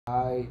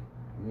Hide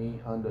me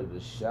under the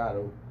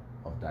shadow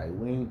of thy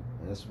wing.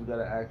 And that's what we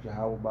gotta ask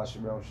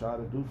YAHAWASHI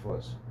to do for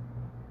us.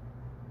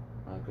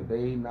 Cause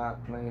they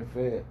not playing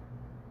fair.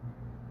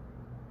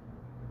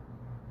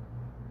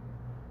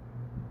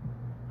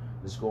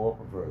 Let's go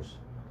up a verse.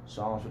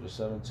 Psalms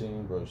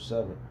 17, verse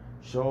 7.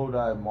 Show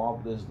thy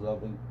marvelous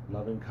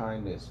loving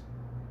kindness,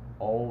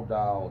 O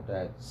thou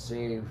that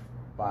save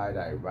by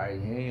thy right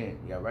hand.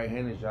 Your right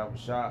hand is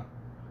YAHAWASHI.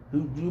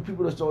 You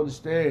people just don't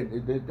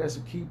understand. That's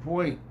a key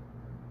point.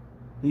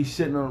 He's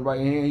sitting on the right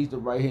hand. He's the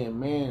right hand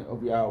man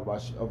of Yahweh.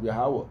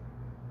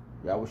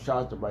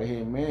 YAHAWASHI is the right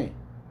hand man.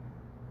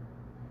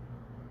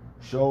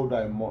 Show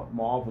thy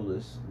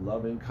marvelous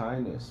loving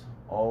kindness,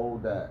 O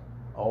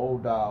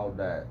thou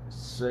that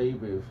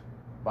saveth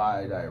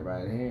by thy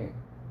right hand,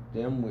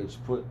 them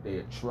which put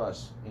their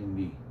trust in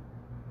thee.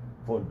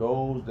 For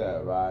those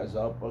that rise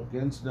up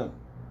against them,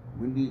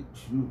 we need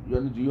you.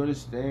 Do you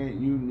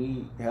understand? You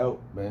need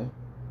help, man.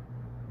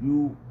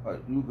 You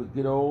could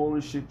get all the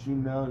shit you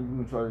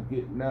can try to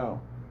get now,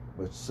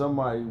 but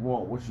somebody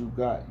want what you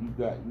got. You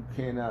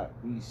cannot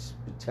be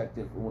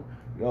protected from.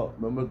 Yo,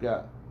 remember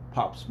got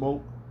Pop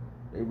Smoke?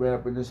 They ran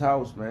up in this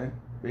house, man.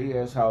 Big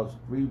ass house,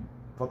 three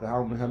fucking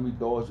how many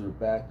doors to the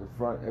back, the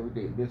front,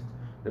 everything.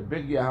 The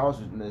bigger your house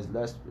is, there's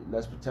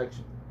less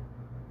protection.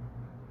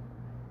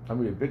 I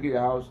mean, the bigger your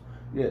house,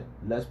 yeah,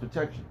 less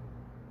protection.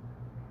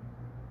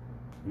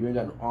 You ain't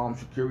got no armed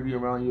security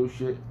around your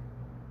shit.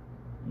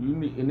 You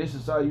need in this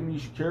society, you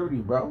need security,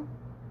 bro.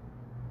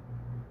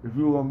 If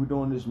you gonna be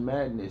doing this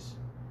madness,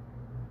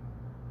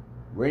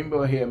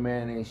 Rainbow Hair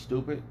Man ain't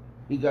stupid.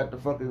 He got the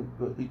fucking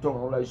he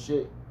talking all that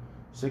shit.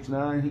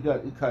 6ix9ine, he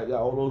got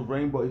all those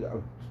rainbow. He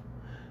got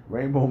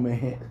Rainbow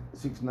Man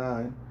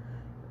 6ix9ine.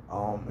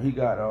 He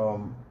got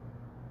all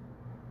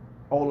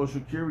those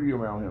security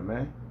around him,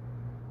 man.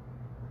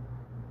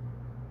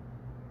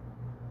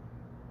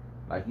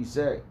 Like he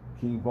said,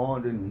 King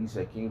Von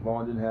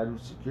didn't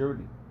have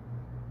security.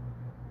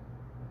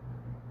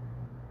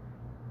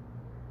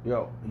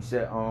 Yo, he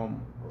said,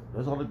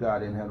 this other guy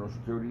didn't have no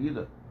security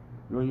either.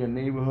 You're in your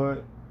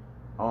neighborhood.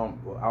 I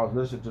was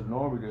listening to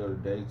Nori the other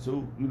day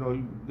too. You know,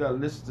 you gotta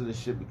listen to this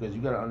shit because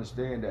you gotta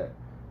understand that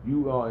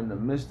you are in the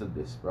midst of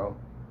this, bro.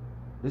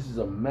 This is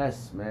a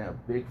mess, man. A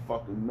big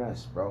fucking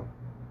mess, bro.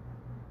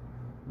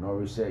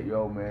 Nori said,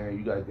 yo, man,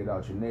 you gotta get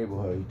out your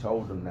neighborhood. He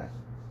told them that.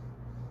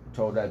 He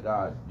told that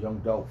guy, Young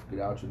Dope, get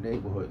out your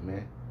neighborhood,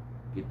 man.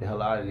 Get the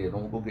hell out of there.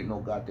 Don't go get no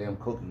goddamn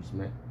cookies,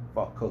 man.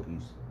 Fuck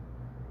cookies.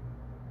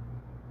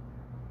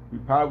 He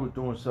probably was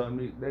doing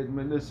something.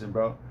 Man, listen,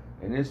 bro.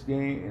 In this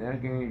game, in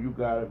that game, you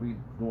gotta be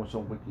doing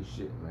some wicked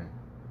shit, man.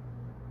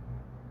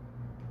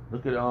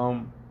 Look at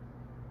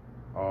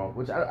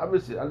which I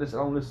listen. I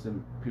don't listen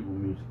to people's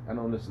music. I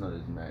don't listen to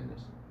this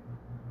madness.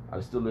 I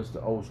still listen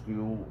to old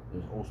school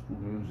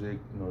music.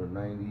 You know, the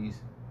 '90s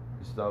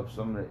and stuff.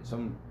 A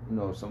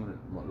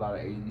lot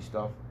of '80s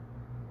stuff.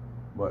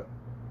 But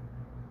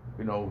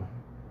you know,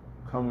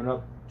 coming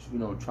up,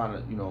 trying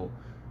to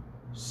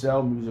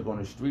sell music on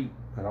the street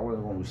because I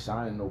wasn't going to be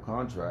signing no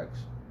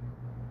contracts.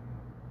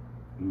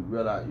 You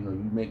realize,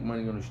 you make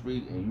money on the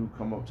street and you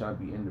come up trying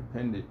to be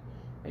independent,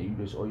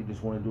 and all you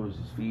just want to do is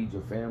just feed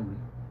your family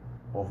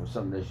off of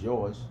something that's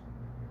yours.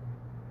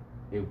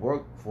 It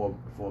worked for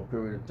a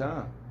period of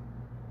time,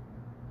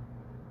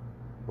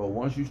 but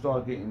once you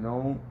start getting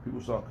known, people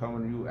start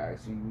coming to you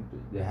asking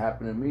you. That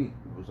happened to me.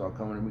 People start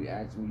coming to me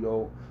asking me,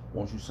 yo,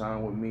 won't you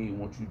sign with me?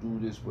 Won't you do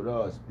this with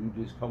us? Do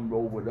this, come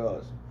roll with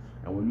us.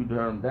 And when you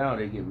turn them down,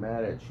 they get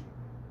mad at you.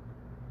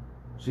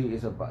 See,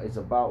 it's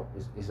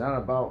not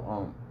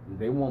about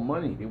they want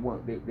money. They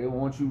want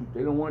you.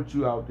 They don't want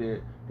you out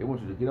there. They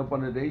want you to get up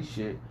under their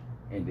shit,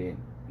 and then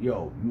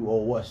yo, you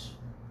owe us.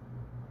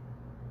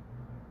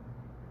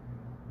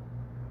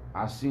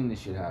 I seen this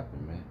shit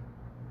happen, man.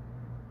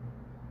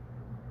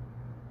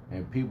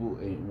 And people,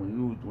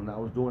 when I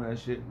was doing that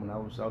shit, when I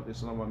was out there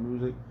selling my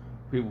music,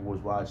 people was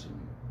watching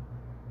me.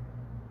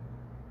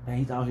 And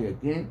he's out here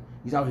again.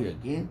 He's out here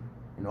again,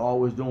 and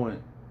always doing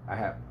it. I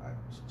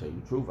tell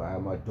you the truth, I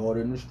have my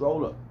daughter in the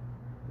stroller.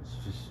 It's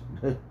just,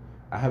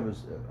 I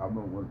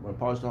remember when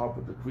Pastor Hart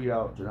put the creed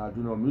out to not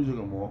do no music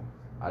no more,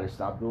 I just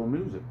stopped doing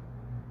music.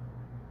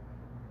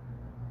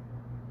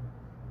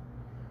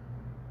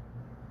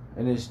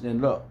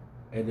 And look,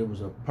 and it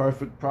was a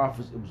perfect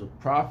prophet. It was a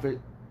prophet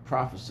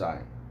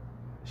prophesying.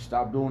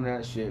 Stop doing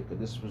that shit because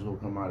this was gonna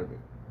come out of it.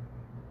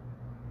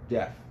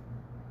 Death.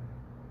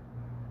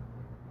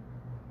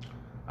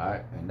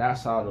 Alright, and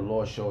that's how the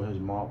Lord showed his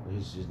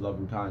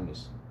loving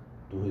kindness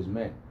to his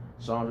men.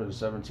 Psalms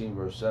 17,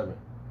 verse 7.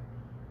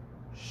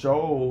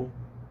 Show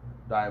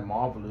thy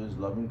marvelous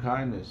loving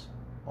kindness,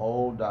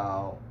 O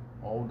thou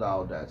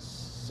that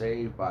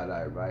saved by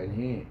thy right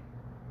hand,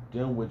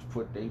 them which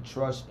put their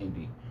trust in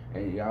thee.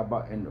 And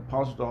the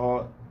Apostle of the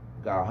Heart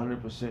got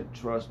 100%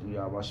 trust in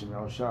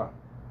YAHAWASHI.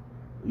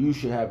 You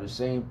should have the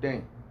same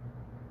thing.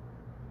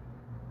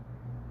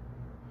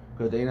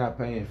 Because they not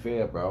paying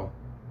fair, bro.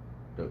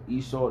 The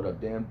Esau, the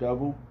damn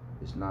devil,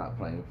 is not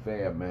playing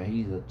fair, man.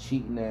 He's a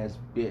cheating ass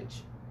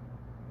bitch.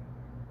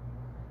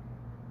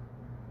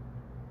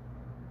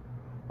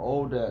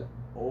 Oh that,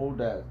 oh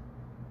that,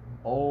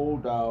 O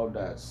thou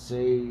that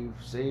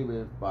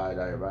saveth by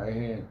thy right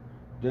hand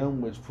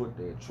them which put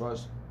their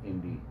trust in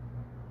thee,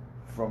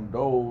 from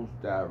those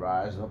that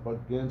rise up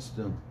against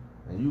them.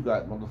 And you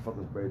got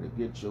motherfuckers ready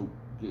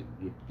to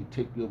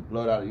take your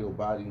blood out of your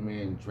body, man,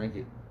 and drink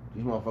it.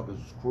 These motherfuckers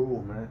is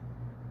cruel, man.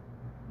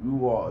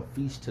 You are a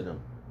feast to them.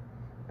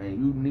 And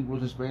you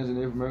Negroes, Hispanics, and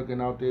Native American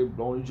out there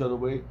blowing each other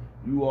away,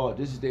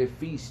 this is their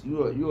feast.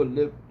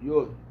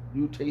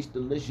 You taste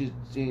delicious,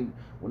 seeing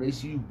when they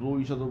see you blow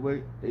each other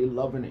away, they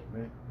loving it,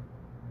 man.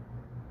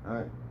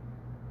 Alright.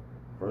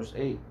 Verse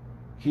 8.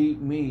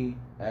 Keep me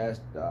as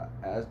the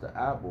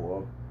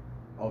apple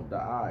of the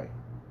eye.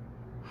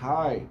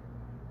 Hide.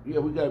 Yeah,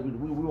 we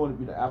want to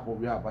be the apple of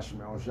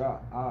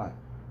YAHAWASHI.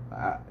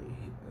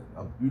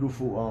 A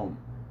beautiful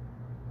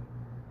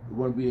we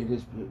want to be in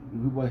his.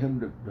 We want him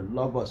to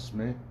love us,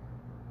 man.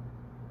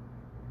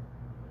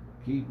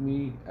 Keep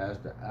me as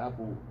the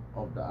apple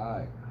of the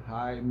eye.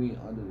 Hide me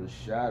under the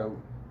shadow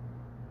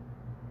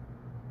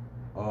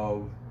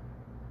of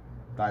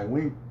thy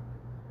wing.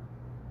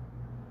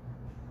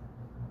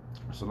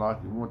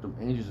 Salaki, we want them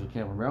angels to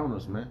camp around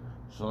us, man.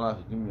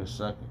 Salaki, give me a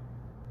second.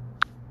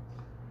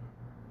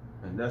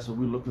 And that's what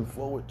we're looking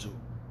forward to.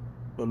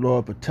 The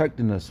Lord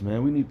protecting us,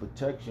 man. We need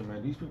protection,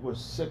 man. These people are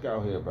sick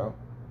out here, bro.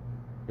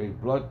 They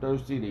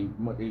bloodthirsty. They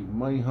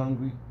money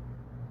hungry.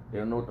 They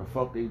don't know what the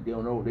fuck they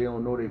don't know. They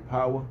don't know their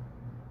power.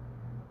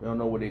 They don't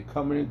know where they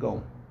coming and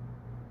going.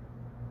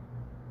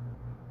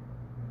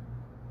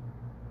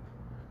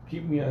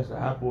 Keep me as the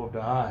apple of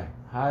the eye.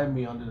 Hide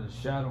me under the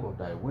shadow of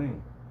thy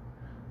wing.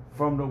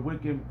 From the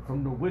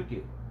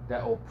wicked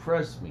that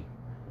oppress me.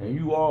 And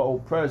you are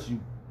oppressed, you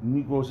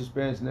Negroes,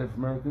 Hispanics, and Native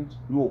Americans.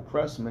 You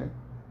oppressed, man.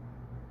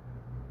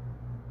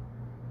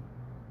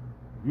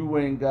 You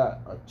ain't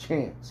got a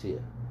chance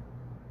here.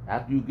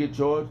 After you get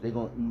yours,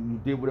 you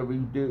did whatever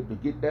you did to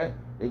get that,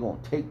 they're gonna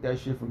take that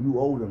shit from you.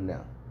 Owe them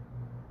now.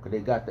 Because they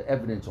got the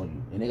evidence on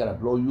you. And they gotta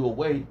blow you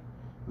away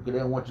because they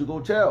don't want you to go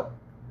tell.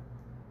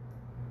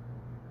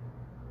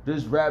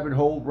 This rabbit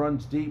hole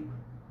runs deep.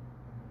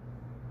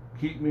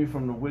 Keep me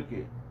from the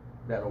wicked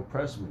that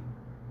oppress me,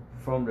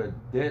 from the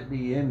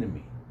deadly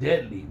enemy.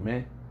 Deadly,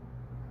 man.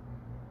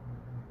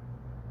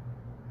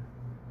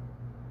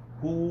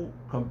 Who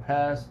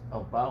compass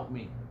about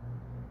me.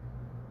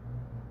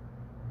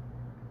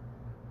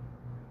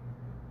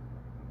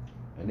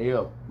 And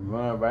they'll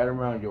run right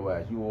around your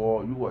ass.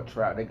 You are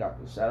trapped. They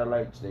got the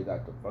satellites. They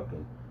got the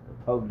fucking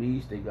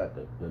police. They got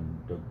the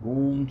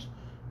goons.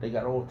 They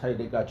got all type.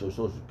 They got your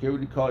social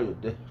security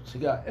card. They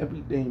got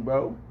everything,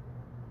 bro.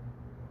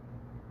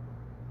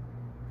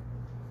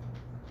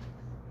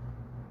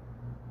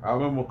 I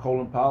remember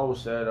Colin Powell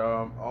said,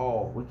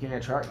 "Oh, we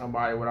can't track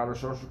nobody without a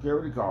social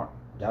security card."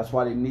 That's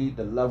why they need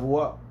to level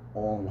up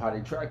on how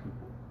they track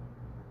people.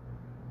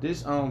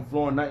 This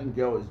Florida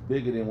Nightingale is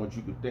bigger than what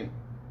you could think.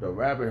 The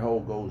rabbit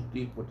hole goes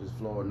deep with this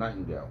Florida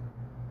Nightingale.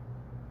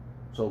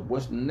 So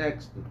what's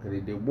next?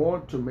 Because they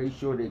want to make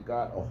sure they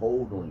got a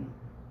hold on you.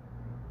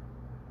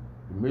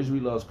 The misery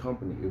loves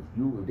company. If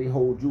they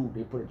hold you,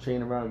 they put a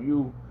chain around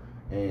you,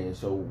 and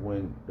so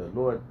when the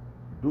Lord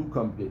do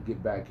come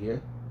get back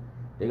here,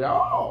 they go,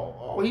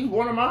 oh, he's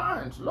one of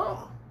mine.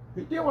 Look,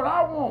 he did what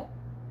I want.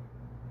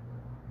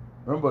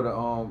 Remember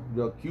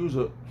the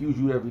accuser accuse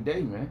you every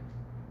day, man.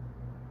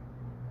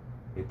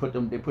 They put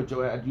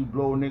your ass, you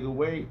blow a nigga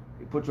away,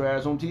 they put your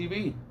ass on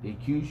TV. They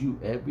accuse you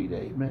every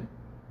day, man.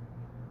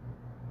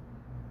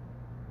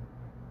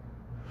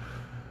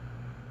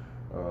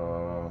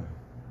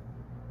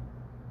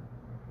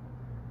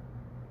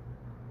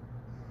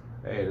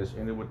 Hey, let's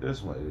end it with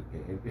this one.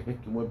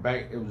 It went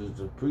back. It was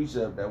just a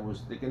precept that was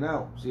sticking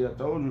out. See, I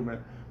told you,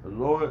 man. The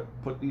Lord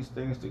put these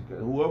things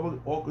together. Whoever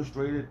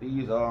orchestrated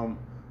these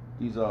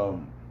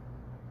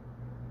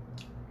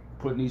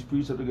putting these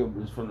precepts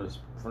together is from the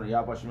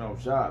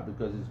YAHAWASHI,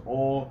 because it's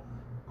all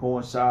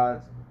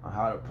coincides on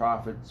how the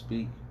prophets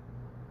speak.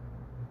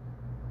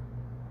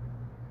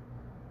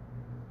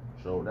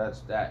 So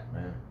that's that,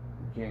 man.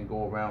 You can't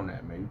go around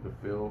that, man. You can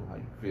feel how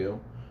you feel,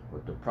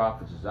 but the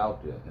prophets is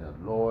out there, and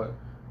the Lord,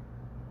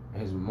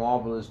 his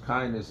marvelous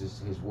kindness,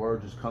 his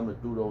word is coming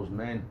through those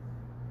men.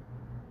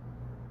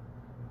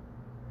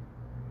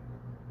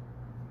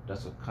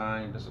 That's a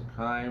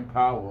kind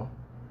power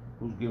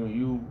who's giving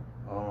you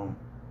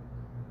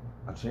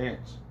a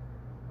chance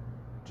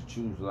to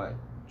choose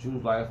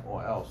life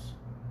or else.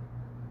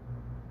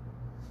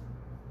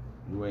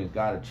 You ain't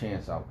got a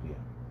chance out there.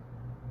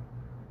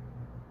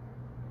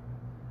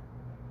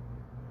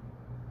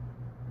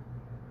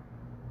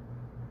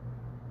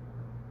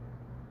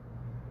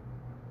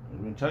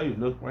 Let me tell you,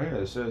 look right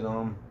here. It says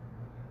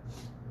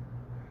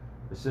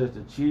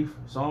the chief,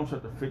 Psalm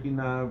chapter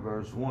 59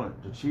 verse 1.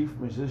 The chief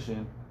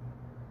musician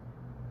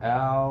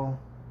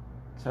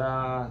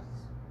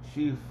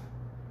Chief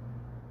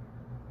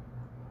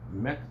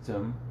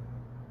Mechtam,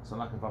 it's not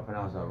like if I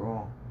pronounce that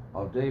wrong,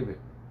 of David.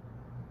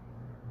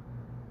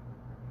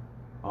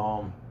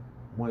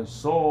 When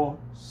Saul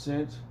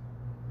sent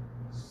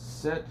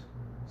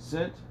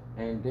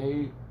and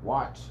they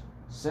watched.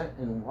 sent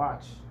and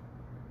watched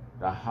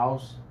the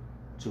house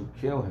to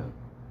kill him.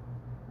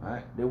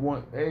 Right? They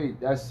want, hey,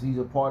 he's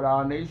a part of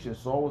our nation.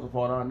 Saul was a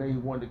part of our nation. He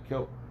wanted to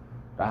kill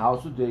the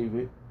house of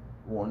David.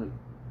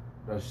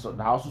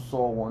 The house of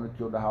Saul wanted to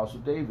kill the house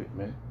of David,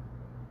 man.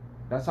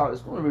 That's how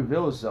it's going to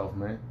reveal itself,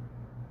 man.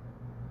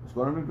 It's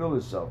going to reveal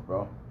itself,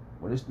 bro.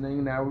 When this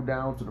thing narrowed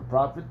down to the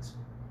prophets,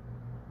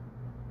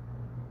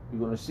 you're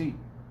going to see.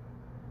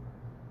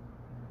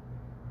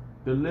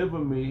 Deliver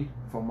me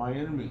from my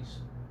enemies,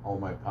 oh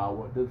my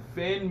power.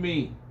 Defend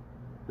me.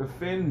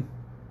 Defend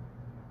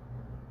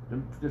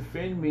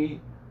me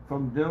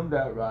from them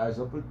that rise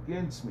up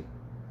against me.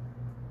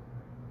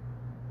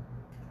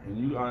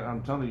 And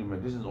I'm telling you,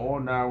 man, this is all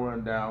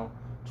narrowing down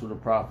to the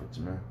prophets,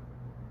 man.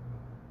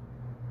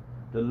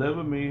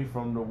 Deliver me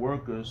from the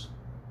workers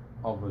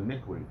of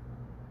iniquity,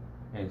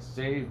 and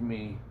save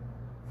me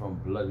from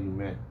bloody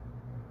men.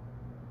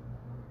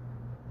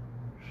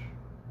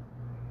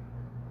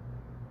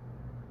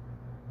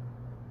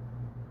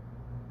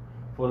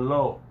 For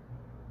lo,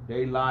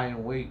 they lie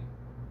in wait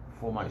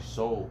for my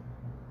soul.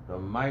 The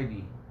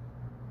mighty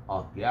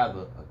are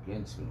gathered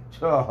against me.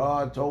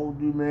 I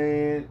told you,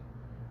 man.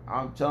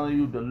 I'm telling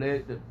you,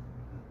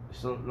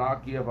 so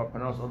lucky if I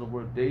pronounce the other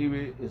word,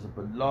 David is a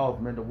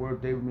beloved, man. The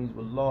word David means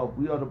beloved.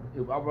 We are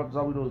if I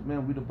represent those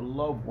men, we the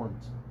beloved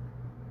ones.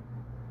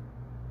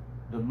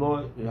 The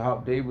Lord, how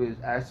David is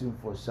asking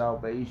for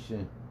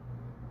salvation.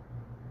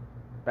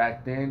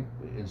 Back then,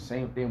 the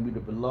same thing. We the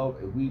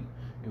beloved. If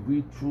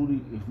we truly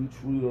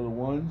are the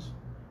ones,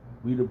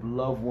 we the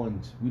beloved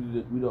ones. We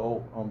the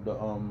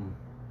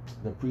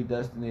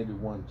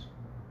predestinated ones.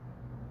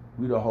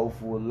 We the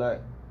hopeful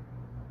elect.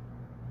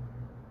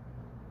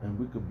 And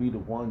we could be the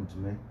ones,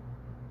 man.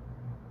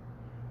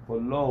 For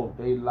lo,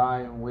 they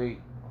lie in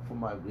wait for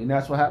my... And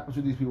that's what happens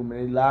with these people,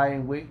 man. They lie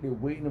in wait. They're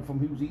waiting for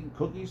people eating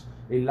cookies.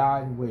 They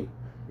lie in wait.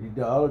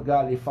 The other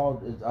guy, they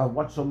found... I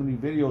watched so many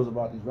videos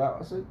about these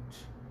rappers. I said,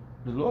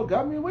 the Lord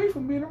got me away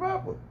from being a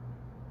rapper.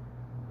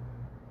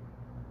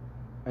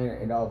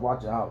 And I was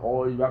watching how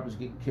all these rappers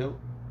getting killed.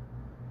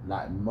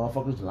 Like,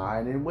 motherfuckers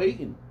lying and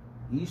waiting.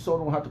 Esau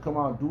don't have to come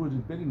out and do his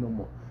bidding no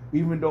more.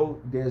 Even though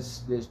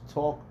there's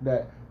talk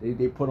that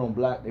they put on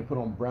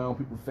brown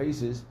people's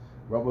faces,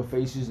 rubber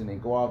faces, and they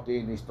go out there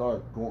and they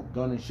start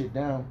gunning shit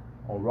down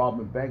or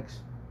robbing banks.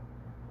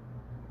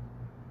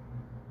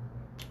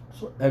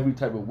 So every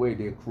type of way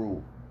they're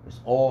cruel. It's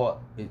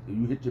all,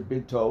 you hit your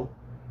big toe,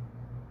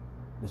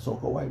 the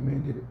so-called white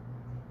man did it.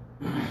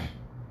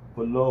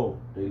 For lo,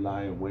 they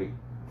lie in wait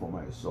for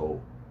my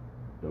soul.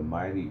 The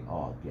mighty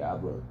are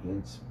gathered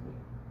against me.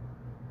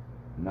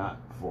 Not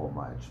for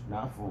my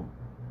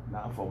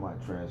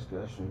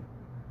transgression,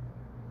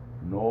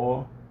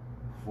 nor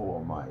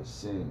for my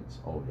sins,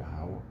 O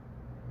Yahweh.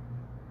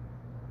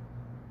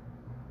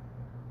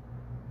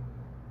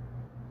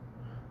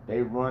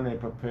 They run and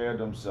prepare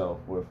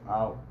themselves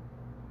without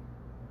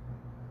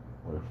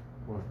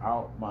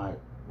my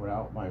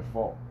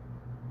fault.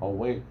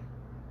 Awake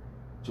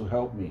to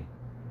help me,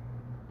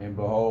 and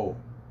behold,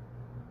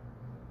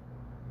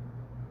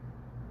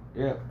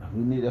 yeah,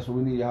 that's what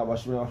we need.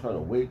 YAHAWASHI, I'll try to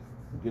wait.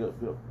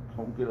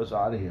 Come get us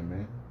out of here,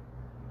 man.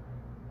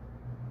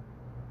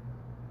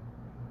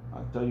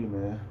 I tell you,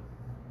 man.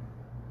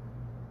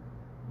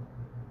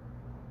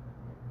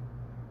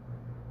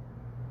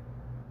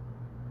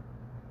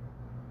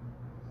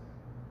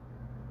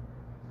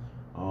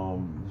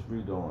 Just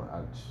read on.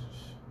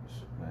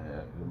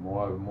 Man, the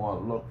more I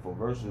look for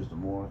verses, the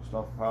more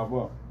stuff pop up.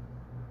 All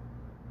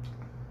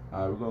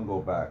right, we're gonna go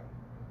back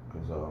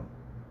because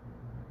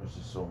there's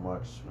just so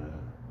much, man.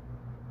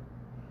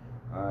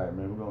 Alright,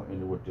 man, we're gonna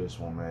end it with this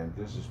one, man.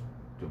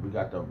 We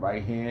got the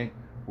right hand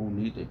who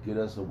need to get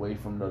us away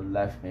from the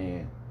left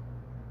hand.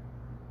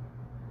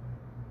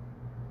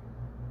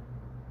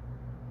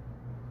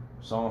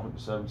 Psalm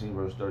 17,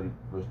 verse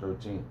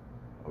 13.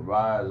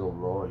 Arise, O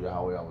Lord,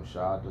 Yahweh,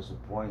 YAHAWASHI,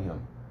 disappoint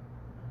him.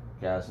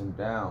 Cast him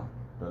down.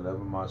 Deliver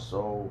my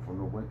soul from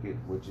the wicked,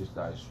 which is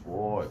thy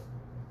sword.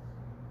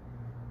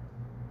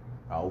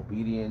 Our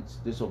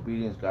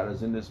disobedience got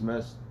us in this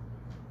mess,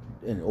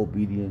 and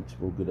obedience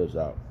will get us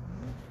out.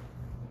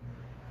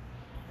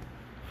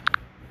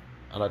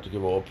 I'd like to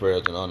give all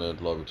prayers and honor and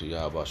glory to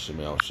Yahweh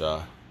Shemel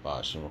Shah,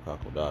 Ba'ashim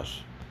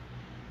Kakodash.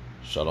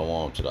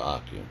 Shalom to the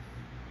Akim.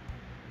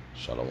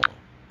 Shalom.